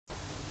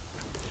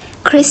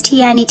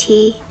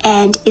Christianity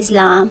and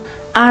Islam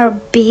are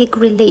big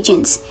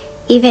religions,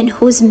 even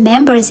whose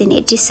members in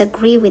it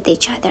disagree with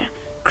each other.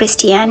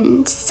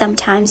 Christians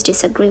sometimes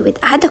disagree with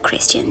other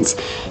Christians,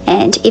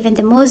 and even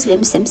the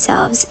Muslims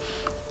themselves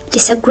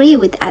disagree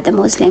with other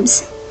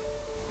Muslims.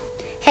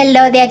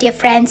 Hello there, dear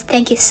friends.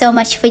 Thank you so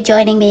much for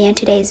joining me in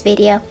today's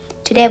video.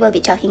 Today we'll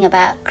be talking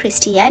about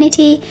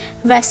Christianity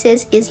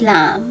versus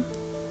Islam.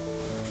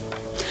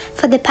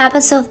 For the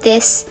purpose of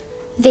this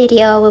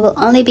video, we will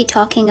only be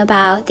talking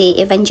about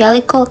the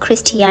evangelical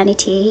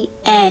Christianity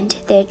and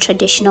the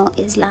traditional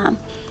Islam.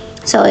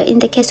 So in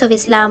the case of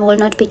Islam, we'll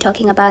not be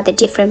talking about the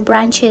different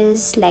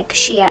branches like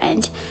Shia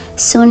and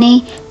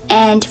Sunni,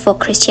 and for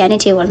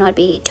Christianity, we'll not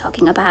be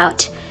talking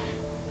about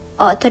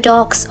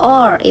Orthodox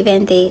or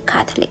even the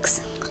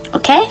Catholics.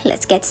 Okay,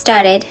 let's get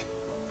started.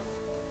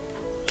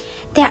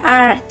 There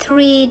are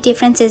three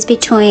differences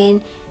between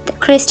the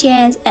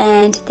Christians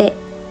and the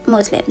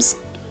Muslims.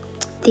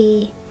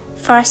 The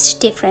first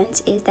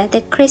difference is that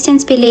the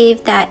Christians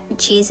believe that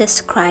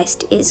Jesus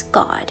Christ is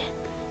God,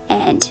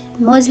 and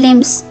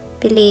Muslims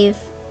believe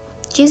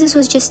Jesus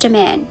was just a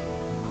man,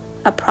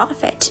 a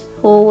prophet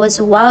who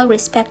was well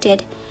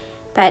respected,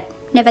 but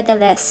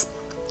nevertheless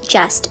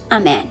just a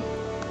man.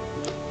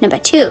 Number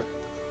two,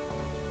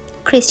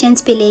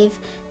 Christians believe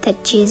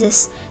that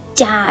Jesus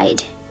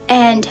died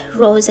and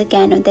rose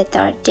again on the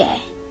third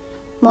day.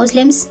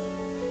 Muslims,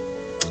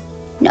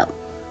 no.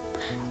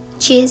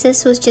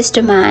 Jesus was just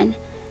a man.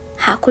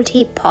 How could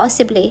he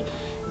possibly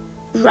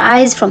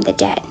rise from the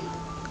dead?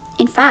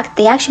 In fact,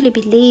 they actually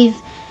believe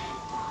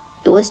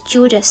it was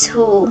Judas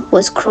who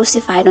was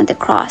crucified on the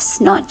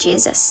cross, not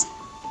Jesus.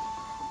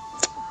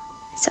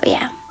 So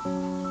yeah.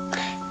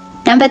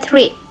 Number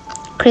three,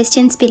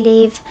 Christians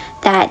believe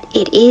that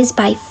it is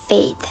by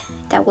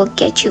faith that will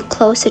get you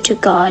closer to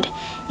God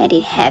and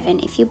in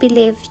heaven. If you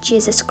believe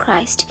Jesus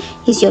Christ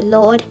is your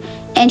Lord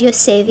and your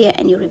Savior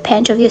and you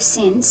repent of your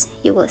sins,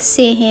 you will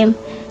see him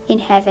in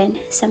heaven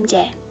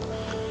someday.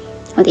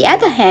 On the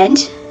other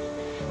hand,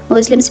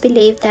 Muslims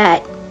believe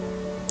that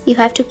you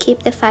have to keep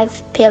the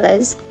 5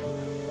 pillars.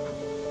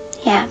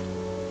 Yeah,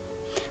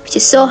 which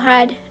is so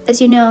hard. As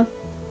you know,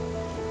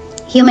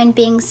 human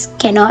beings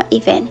cannot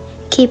even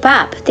keep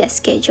up their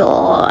schedule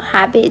or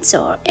habits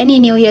or any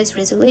New Year's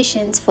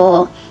resolutions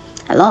for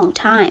a long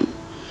time.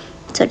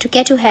 So to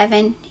get to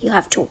heaven, you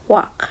have to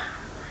work.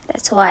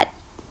 That's what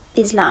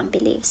Islam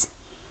believes.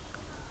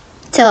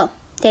 So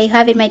there you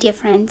have it, my dear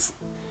friends.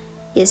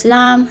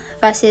 Islam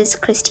versus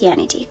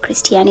Christianity.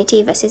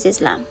 Christianity versus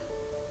Islam.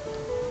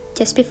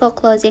 Just before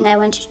closing, I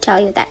want to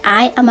tell you that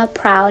I am a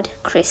proud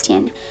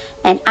Christian,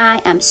 and I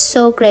am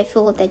so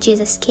grateful that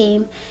Jesus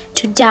came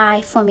to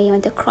die for me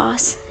on the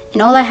cross.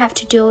 And all I have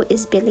to do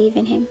is believe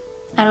in him.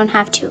 I don't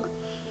have to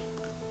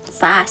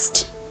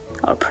fast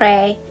or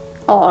pray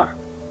or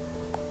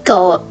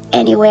go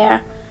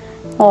anywhere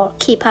or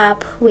keep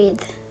up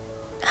with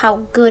how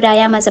good I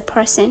am as a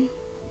person.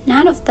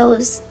 None of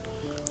those.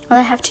 All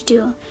I have to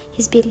do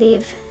is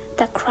believe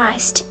that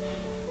Christ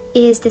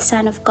is the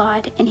Son of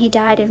God and he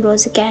died and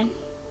rose again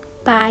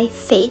by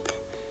faith.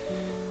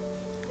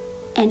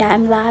 And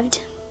I'm loved.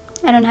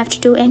 I don't have to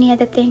do any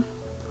other thing.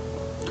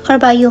 What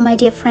about you, my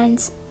dear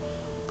friends?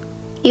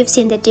 You've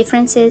seen the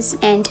differences,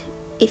 and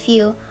if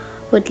you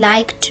would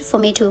like for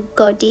me to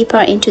go deeper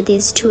into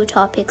these two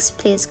topics,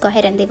 please go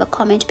ahead and leave a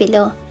comment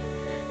below.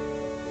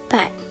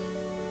 But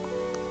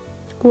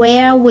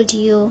where would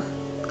you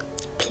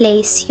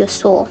place your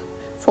soul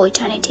for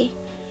eternity?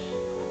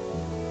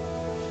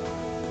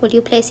 Would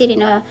you place it in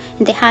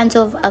the hands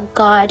of a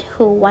God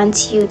who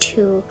wants you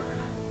to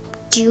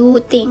do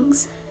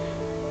things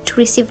to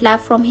receive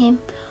love from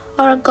him,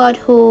 or a God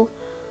who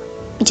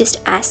just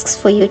asks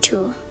for you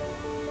to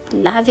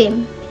love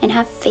him and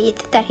have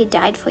faith that he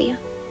died for you?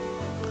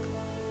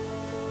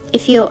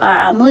 If you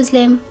are a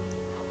Muslim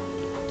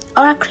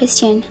or a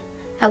Christian,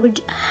 I would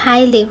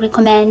highly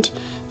recommend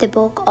the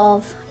book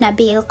of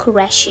Nabil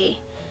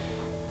Qureshi,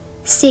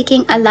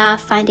 Seeking Allah,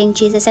 Finding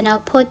Jesus, and I'll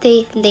put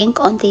the link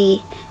on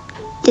the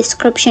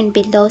description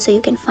below so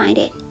you can find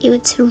it.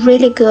 It's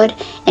really good,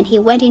 and he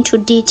went into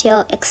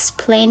detail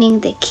explaining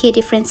the key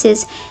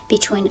differences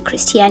between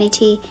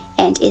Christianity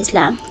and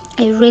Islam.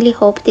 I really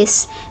hope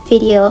this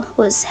video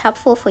was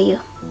helpful for you.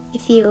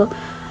 If you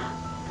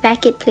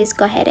like it, please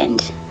go ahead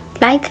and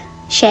like,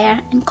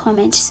 share, and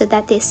comment so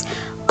that this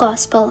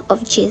gospel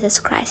of Jesus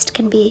Christ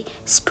can be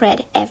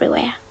spread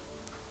everywhere.